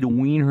should be to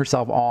wean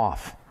herself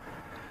off.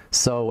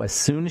 So as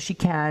soon as she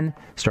can,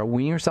 start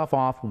weaning herself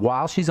off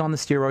while she's on the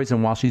steroids,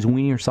 and while she's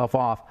weaning herself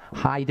off,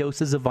 high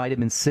doses of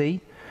vitamin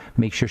C.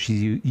 Make sure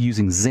she's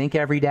using zinc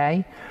every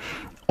day.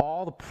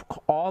 All the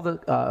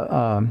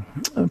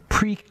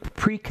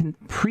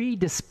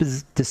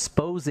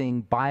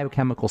predisposing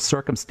biochemical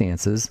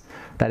circumstances,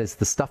 that is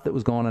the stuff that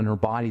was going on in her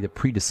body that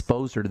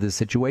predisposed her to this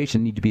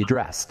situation, need to be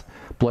addressed.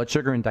 Blood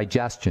sugar and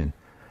digestion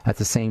at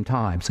the same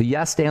time. So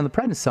yes, stay on the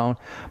prednisone,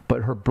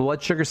 but her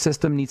blood sugar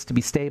system needs to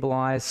be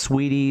stabilized.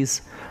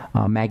 Sweeties,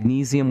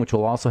 magnesium, which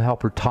will also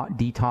help her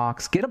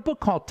detox. Get a book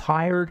called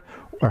Tired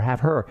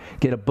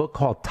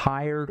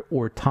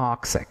or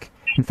Toxic.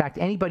 In fact,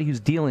 anybody who's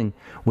dealing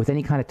with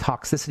any kind of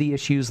toxicity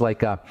issues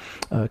like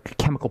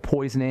chemical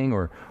poisoning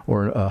or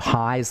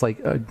hives, like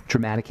a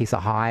dramatic case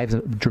of hives, a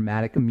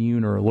dramatic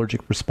immune or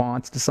allergic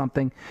response to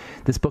something,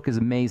 this book is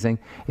amazing.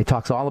 It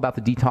talks all about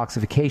the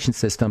detoxification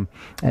system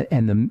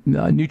and the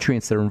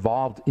nutrients that are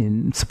involved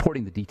in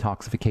supporting the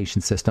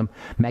detoxification system.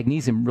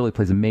 Magnesium really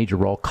plays a major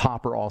role.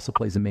 Copper also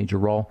plays a major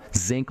role.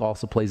 Zinc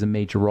also plays a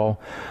major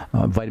role.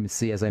 Vitamin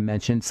C, as I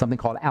mentioned. Something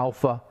called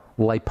alpha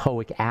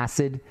lipoic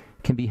acid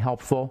can be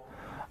helpful.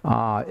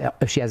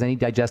 If she has any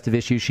digestive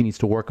issues, she needs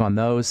to work on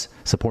those,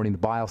 supporting the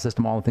bile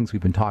system, all the things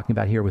we've been talking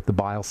about here with the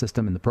bile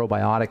system and the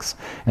probiotics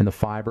and the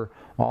fiber.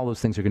 All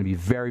those things are going to be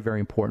very, very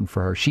important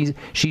for her. She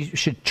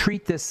should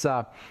treat this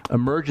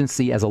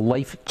emergency as a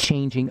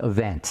life-changing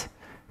event.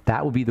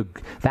 That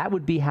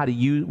would be how to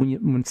use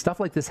when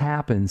stuff like this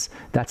happens.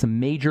 That's a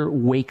major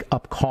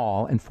wake-up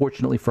call, and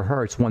fortunately for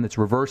her, it's one that's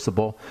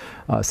reversible.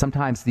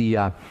 Sometimes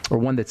or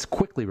one that's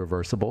quickly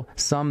reversible.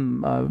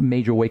 Some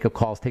major wake-up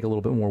calls take a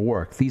little bit more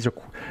work.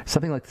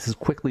 Something like this is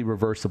quickly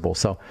reversible.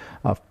 So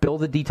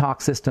build a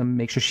detox system.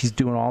 Make sure she's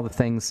doing all the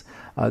things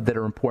that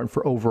are important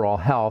for overall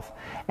health,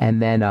 and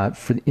then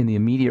in the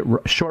immediate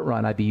short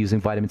run, I'd be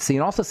using vitamin C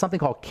and also something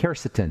called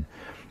quercetin.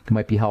 It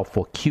might be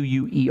helpful.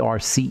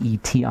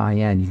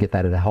 Quercetin. You get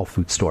that at a health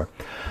food store.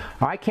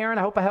 All right, Karen,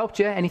 I hope I helped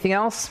you. Anything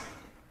else?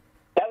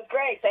 That was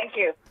great. Thank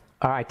you.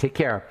 All right, take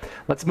care.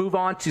 Let's move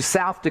on to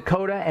South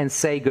Dakota and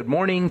say good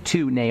morning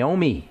to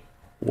Naomi.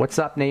 What's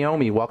up,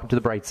 Naomi? Welcome to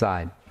the bright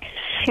side.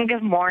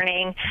 Good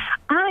morning.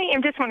 I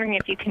am just wondering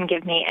if you can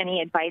give me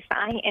any advice.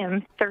 I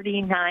am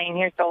 39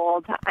 years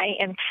old. I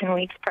am 10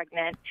 weeks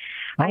pregnant.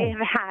 Oh. I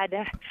have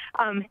had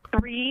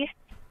 3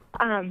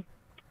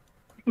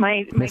 miscarriages?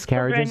 My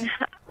children,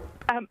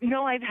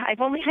 no, I've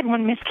only had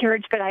 1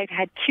 miscarriage, but I've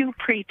had 2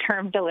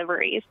 preterm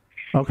deliveries.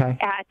 Okay.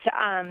 That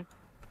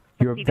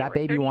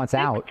baby wants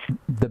out.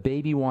 The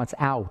baby wants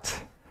out.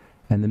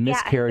 And the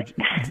miscarriage,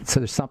 so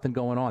there's something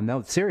going on.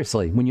 No,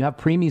 seriously, when you have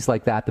preemies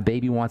like that, the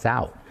baby wants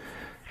out.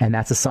 And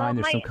that's a sign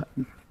there's some...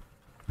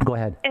 Go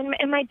ahead. And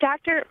my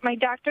doctor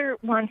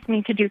wants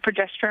me to do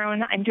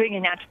progesterone. I'm doing a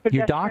natural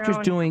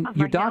progesterone.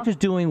 Your doctor's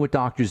doing what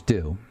doctors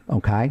do,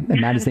 okay?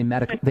 And that is they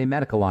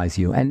medicalize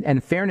you. And in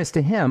fairness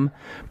to him,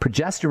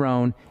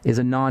 progesterone is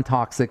a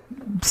non-toxic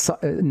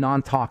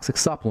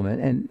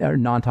supplement or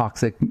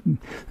non-toxic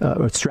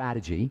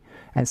strategy.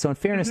 And so in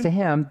fairness to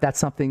him, that's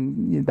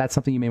something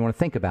you may want to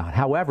think about.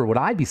 However, what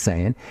I'd be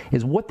saying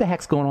is, what the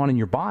heck's going on in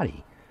your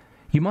body?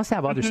 You must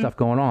have other stuff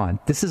going on.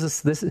 This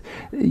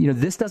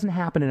doesn't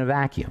happen in a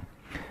vacuum.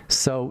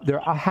 So there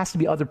has to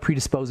be other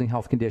predisposing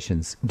health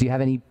conditions. Do you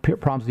have any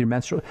problems with your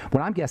menstrual?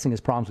 What I'm guessing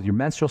is problems with your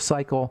menstrual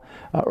cycle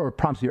or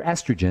problems with your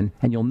estrogen,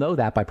 and you'll know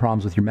that by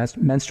problems with your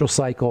menstrual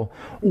cycle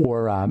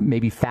or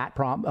maybe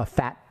processing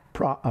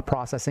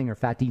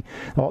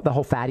or the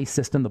whole fatty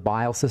system, the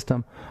bile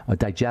system,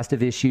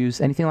 digestive issues,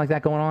 anything like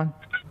that going on?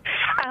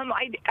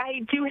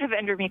 I do have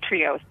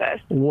endometriosis.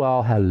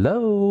 Well,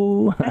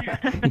 hello.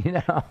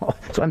 That's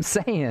what I'm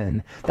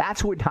saying.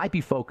 That's what I'd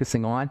be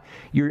focusing on.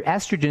 Your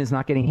estrogen is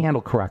not getting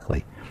handled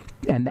correctly.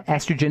 And the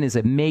estrogen is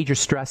a major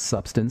stress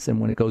substance, and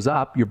when it goes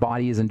up, your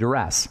body is in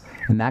duress,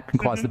 and that can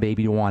cause the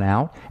baby to want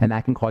out, and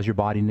that can cause your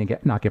body to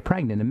not get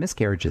pregnant and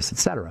miscarriages,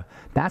 etc.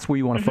 That's where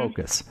you want to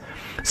focus.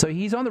 So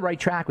he's on the right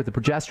track with the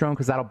progesterone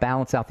because that'll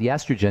balance out the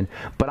estrogen,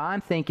 but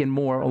I'm thinking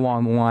more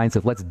along the lines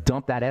of let's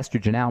dump that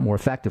estrogen out more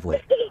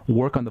effectively.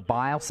 Work on the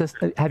bile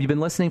system. Have you been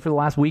listening for the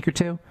last week or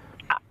two?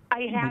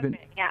 I haven't,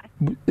 yeah.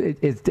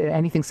 Is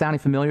anything sounding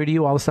familiar to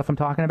you, all the stuff I'm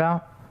talking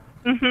about?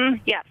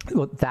 Yes.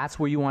 Well, that's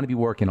where you want to be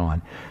working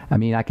on. I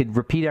mean, I could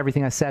repeat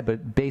everything I said,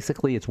 but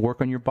basically it's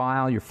work on your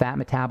bile, your fat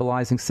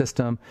metabolizing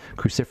system,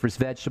 cruciferous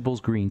vegetables,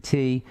 green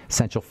tea,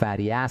 essential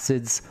fatty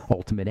acids,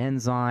 ultimate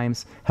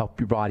enzymes, help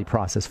your body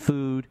process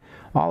food.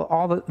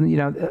 All the,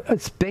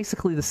 it's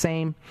basically the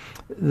same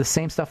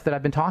stuff that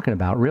I've been talking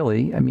about,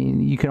 really. I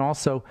mean, you can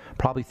also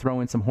probably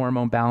throw in some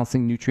hormone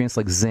balancing nutrients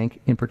like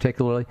zinc in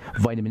particular.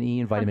 Vitamin E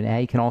and vitamin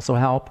A can also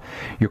help.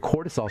 Your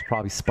cortisol is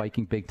probably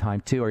spiking big time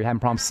too. Are you having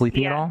problems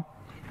sleeping at all?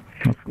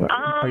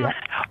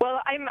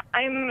 Well,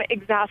 I'm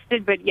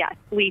exhausted, but yes,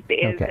 sleep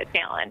is a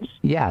challenge.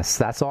 Yes,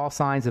 that's all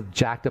signs of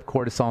jacked up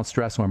cortisol and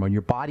stress hormone.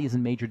 Your body is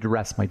in major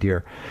duress, my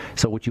dear.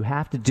 So what you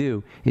have to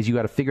do is you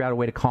got to figure out a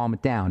way to calm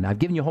it down. Now, I've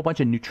given you a whole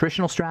bunch of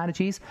nutritional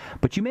strategies,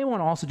 but you may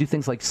want to also do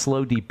things like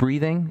slow, deep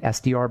breathing,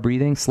 SDR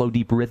breathing, slow,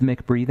 deep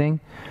rhythmic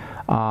breathing.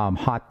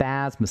 Hot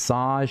baths,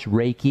 massage,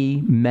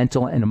 Reiki,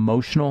 mental and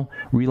emotional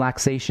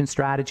relaxation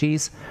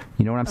strategies.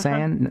 You know what I'm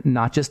saying?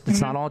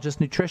 It's not all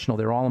just nutritional.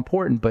 They're all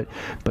important, but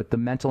the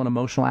mental and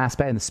emotional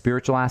aspect and the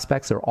spiritual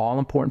aspects are all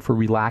important for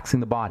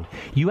relaxing the body.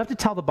 You have to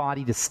tell the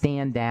body to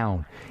stand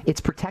down.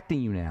 It's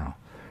protecting you now.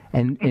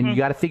 And you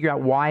got to figure out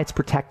why it's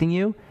protecting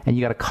you, and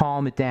you got to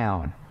calm it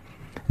down.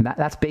 And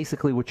that's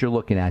basically what you're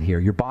looking at here.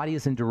 Your body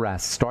is in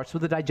duress. Starts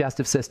with the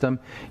digestive system.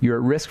 You're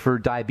at risk for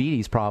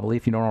diabetes probably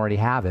if you don't already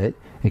have it.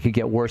 It could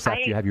get worse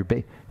after you have your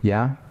baby.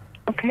 Yeah?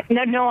 Okay.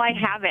 No, I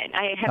haven't.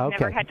 I have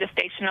never had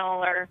gestational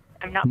or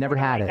I'm not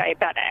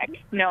diabetic.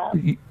 No.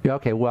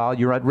 Okay, well,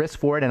 you're at risk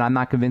for it, and I'm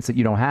not convinced that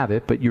you don't have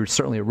it, but you're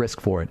certainly at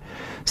risk for it.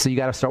 So you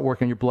got to start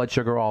working on your blood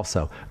sugar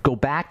also. Go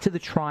back to the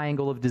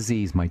triangle of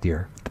disease, my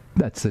dear.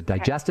 That's the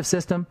digestive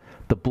system,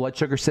 the blood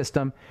sugar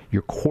system,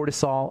 your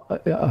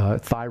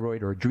cortisol,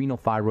 thyroid or adrenal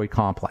thyroid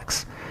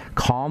complex.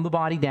 Calm the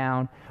body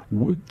down.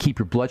 Keep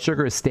your blood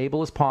sugar as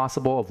stable as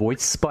possible, avoid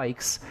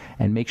spikes,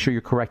 and make sure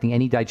you're correcting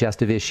any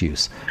digestive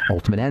issues.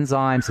 Ultimate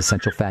enzymes,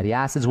 essential fatty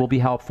acids will be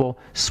helpful.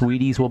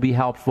 Sweeties will be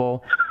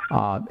helpful.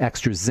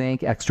 extra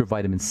zinc, extra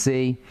vitamin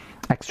C,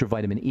 extra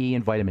vitamin E,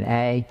 and vitamin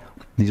A.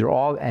 These are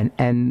all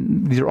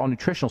and these are all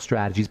nutritional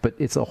strategies, but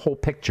it's a whole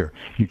picture.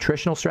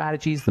 Nutritional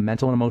strategies, the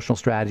mental and emotional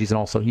strategies, and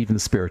also even the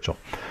spiritual.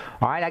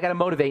 All right, I got to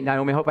motivate,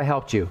 Naomi. I hope I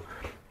helped you.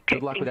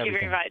 Good luck with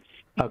everything. Thank you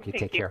very much. Okay,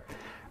 take care.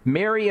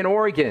 Mary in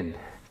Oregon,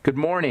 good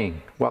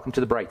morning. Welcome to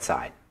the bright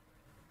side.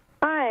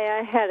 Hi,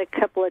 I had a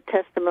couple of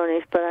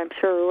testimonies, but I'm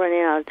sure we're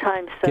running out of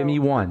time. So, Give me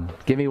one.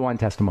 Give me one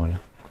testimonial.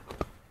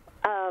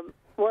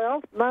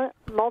 Well,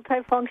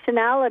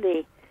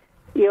 multifunctionality.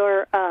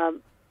 Your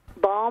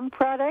balm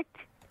product.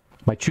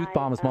 My Truth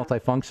Balm is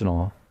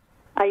multifunctional.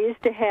 I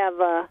used to have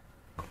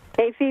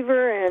hay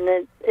fever,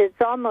 and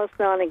it's almost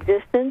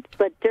non-existent.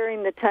 But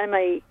during the time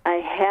I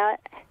had,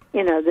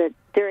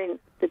 during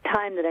the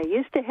time that I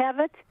used to have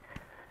it,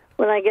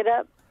 when I get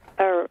up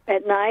or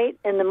at night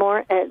at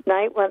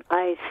night when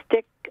I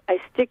stick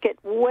it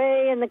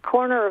way in the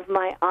corner of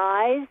my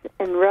eyes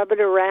and rub it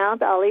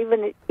around. I'll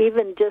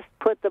even just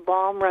put the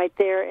balm right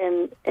there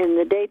in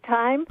the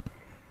daytime,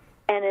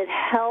 and it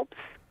helps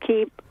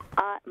keep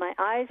my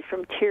eyes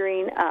from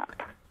tearing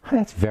up.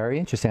 That's very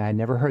interesting. I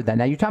never heard that.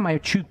 Now, you're talking about your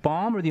Truth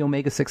Balm or the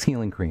Omega-6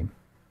 healing cream?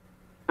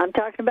 I'm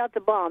talking about the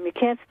balm. You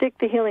can't stick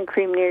the healing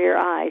cream near your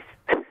eyes.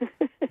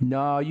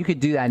 No, you could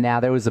do that now.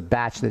 There was a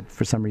batch that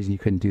for some reason you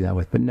couldn't do that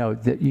with, but no,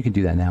 you can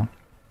do that now.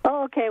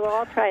 Oh, okay. Well,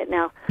 I'll try it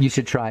now. You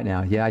should try it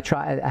now. Yeah, I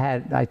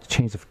had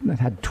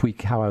to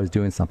tweak how I was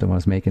doing something when I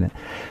was making it.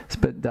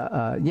 But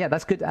yeah,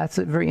 that's good. That's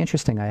very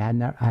interesting. I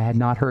had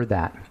not heard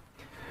that.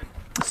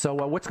 So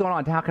what's going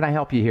on? How can I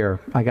help you here?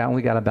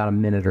 Only got about a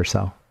minute or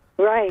so.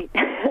 Right.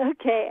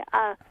 Okay.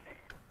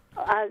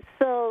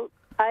 So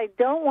I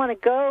don't want to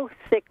go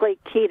sickly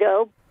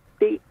keto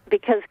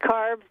because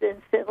carbs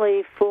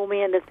instantly fool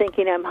me into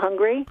thinking I'm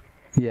hungry.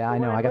 Yeah, I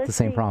know. I got the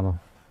same problem.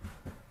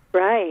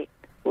 Right.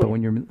 But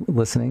when you're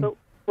listening,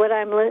 when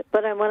I'm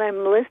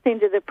listening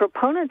to the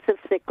proponents of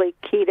cyclic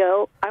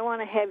keto, I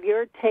want to have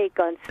your take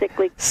on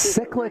cyclic keto.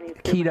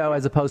 Cyclic keto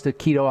as opposed to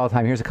keto all the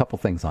time. Here's a couple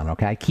things on it,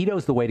 okay? Keto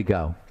is the way to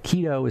go.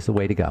 Keto is the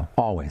way to go,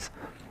 always.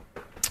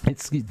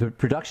 The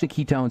production of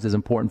ketones is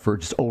important for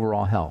just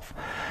overall health.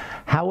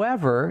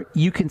 However,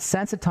 you can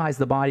sensitize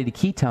the body to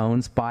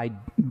ketones by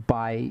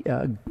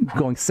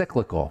going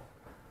cyclical.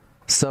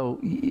 So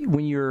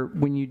when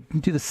you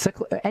do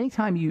the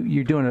anytime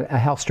you're doing a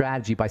health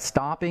strategy, by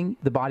stopping,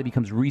 the body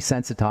becomes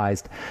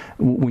resensitized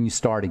when you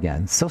start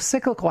again. So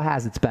cyclical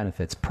has its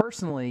benefits.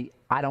 Personally,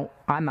 I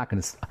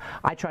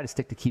try to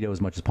stick to keto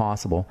as much as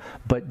possible,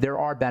 but there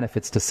are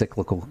benefits to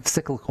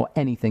cyclical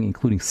anything,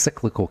 including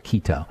cyclical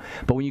keto.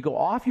 But when you go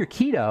off your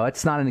keto,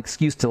 it's not an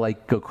excuse to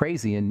go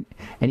crazy and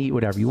eat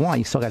whatever you want.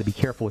 You still got to be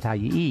careful with how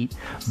you eat.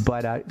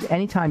 But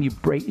anytime you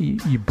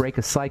break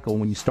a cycle,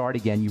 when you start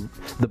again,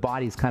 the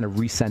body is kind of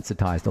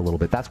resensitized a little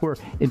bit. That's where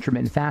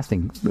intermittent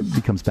fasting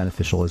becomes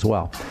beneficial as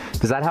well.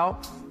 Does that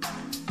help?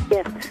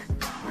 Yes.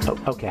 Oh,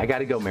 okay, I got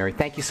to go, Mary.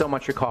 Thank you so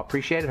much for your call.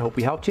 Appreciate it. Hope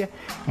we helped you.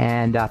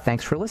 And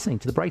thanks for listening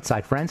to The Bright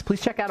Side, friends. Please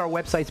check out our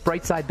websites,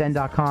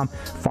 brightsideben.com,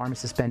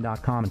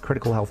 pharmacistben.com, and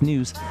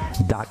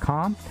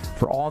criticalhealthnews.com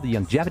for all the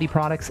longevity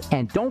products.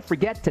 And don't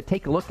forget to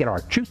take a look at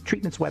our Truth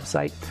Treatments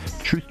website,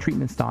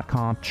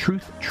 truthtreatments.com,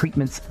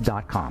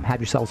 truthtreatments.com.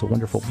 Have yourselves a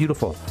wonderful,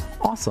 beautiful,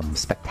 awesome,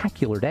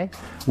 spectacular day.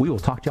 We will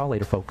talk to y'all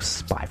later,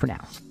 folks. Bye for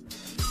now.